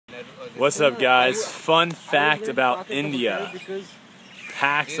What's up, guys? Fun fact about India.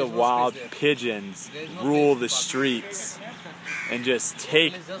 Packs of wild pigeons rule the streets and just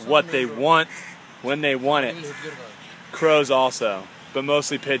take what they want when they want it. Crows also, but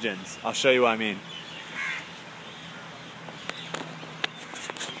mostly pigeons. I'll show you what I mean.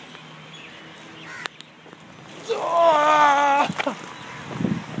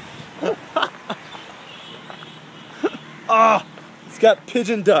 Oh, it's got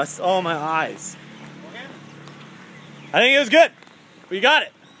pigeon dust all my eyes. I think it was good. We got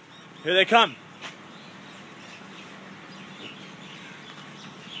it. Here they come.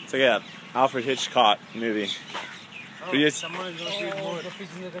 It's like a Alfred Hitchcock movie. Oh, someone is going to shoot more. The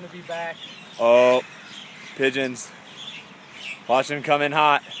pigeons are going to be back. Oh, pigeons. Watch them come in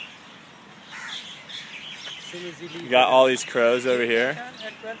hot. You got all these crows over here.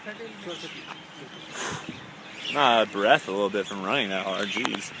 I'm out of breath a little bit from running that hard,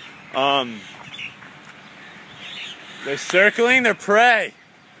 jeez. They're circling their prey.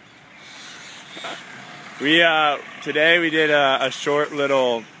 Today we did a short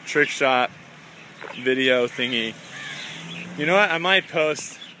little trick shot video thingy. You know what?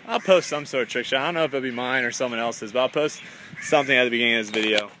 I'll post some sort of trick shot. I don't know if it'll be mine or someone else's, but I'll post something at the beginning of this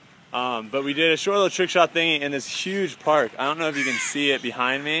video. But we did a short little trick shot thingy in this huge park. I don't know if you can see it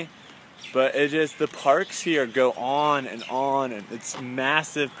behind me, but the parks here go on, and it's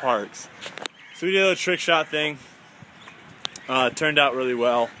massive parks. So we did a little trick shot thing. It turned out really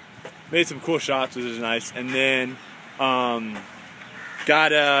well. Made some cool shots, which is nice. And then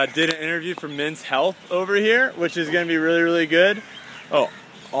did an interview for Men's Health over here, which is going to be really, really good. Oh,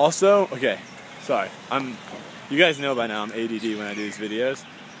 also, okay, sorry. You guys know by now I'm ADD when I do these videos.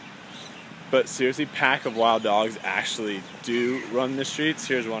 But seriously, pack of wild dogs actually do run the streets.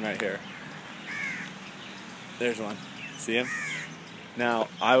 Here's one right here. There's one. See him? Now,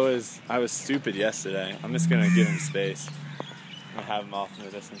 I was stupid yesterday. I'm just gonna give him space. I'm gonna have him off in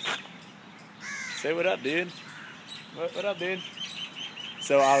the distance. Say what up, dude. What up, dude?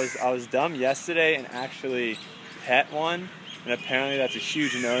 So I was dumb yesterday and actually pet one, and apparently that's a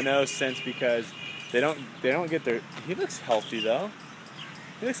huge no-no because they don't get their. He looks healthy though.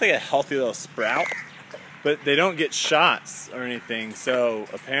 He looks like a healthy little sprout, but they don't get shots or anything. So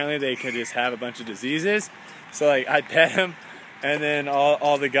apparently they could just have a bunch of diseases. So like I pet him, and then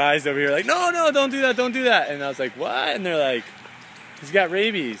all the guys over here are like, no, don't do that. And I was like, what? And they're like, he's got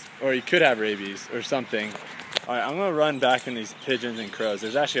rabies, or he could have rabies or something. All right, I'm gonna run back in these pigeons and crows.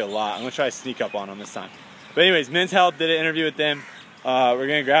 There's actually a lot. I'm gonna try to sneak up on them this time. But anyways, Men's Health did an interview with them. We're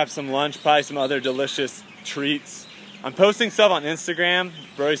gonna grab some lunch, probably some other delicious treats. I'm posting stuff on Instagram,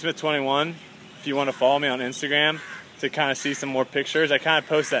 BrodieSmith21, if you want to follow me on Instagram to kind of see some more pictures. I kind of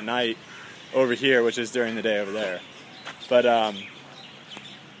post at night over here, which is during the day over there. But all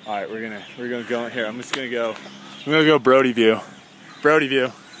right, we're gonna go in here. I'm gonna go Brodie view. Brodie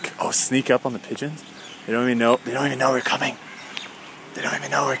view. Oh, sneak up on the pigeons. They don't even know we're coming. They don't even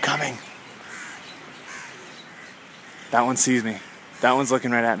know we're coming. That one sees me. That one's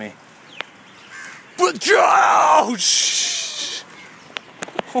looking right at me.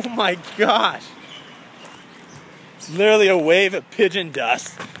 Oh my gosh. It's literally a wave of pigeon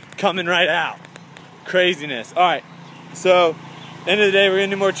dust coming right out. Craziness. Alright, so end of the day we're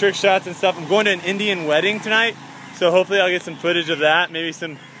gonna do more trick shots and stuff. I'm going to an Indian wedding tonight, so hopefully I'll get some footage of that. Maybe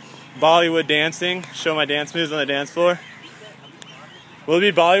some Bollywood dancing. Show my dance moves on the dance floor. Will it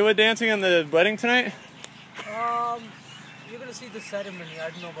be Bollywood dancing on the wedding tonight? You're gonna see the ceremony. I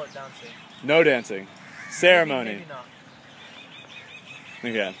don't know about dancing. No dancing. Ceremony. Maybe not.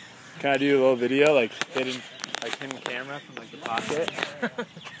 Okay. Can I do a little video, like hidden camera from like the pocket?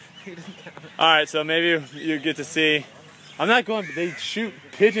 Alright, so maybe you get to see. I'm not going, but they shoot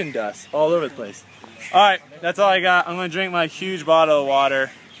pigeon dust all over the place. Alright, that's all I got. I'm gonna drink my huge bottle of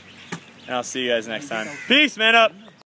water. And I'll see you guys next time. Peace, man up!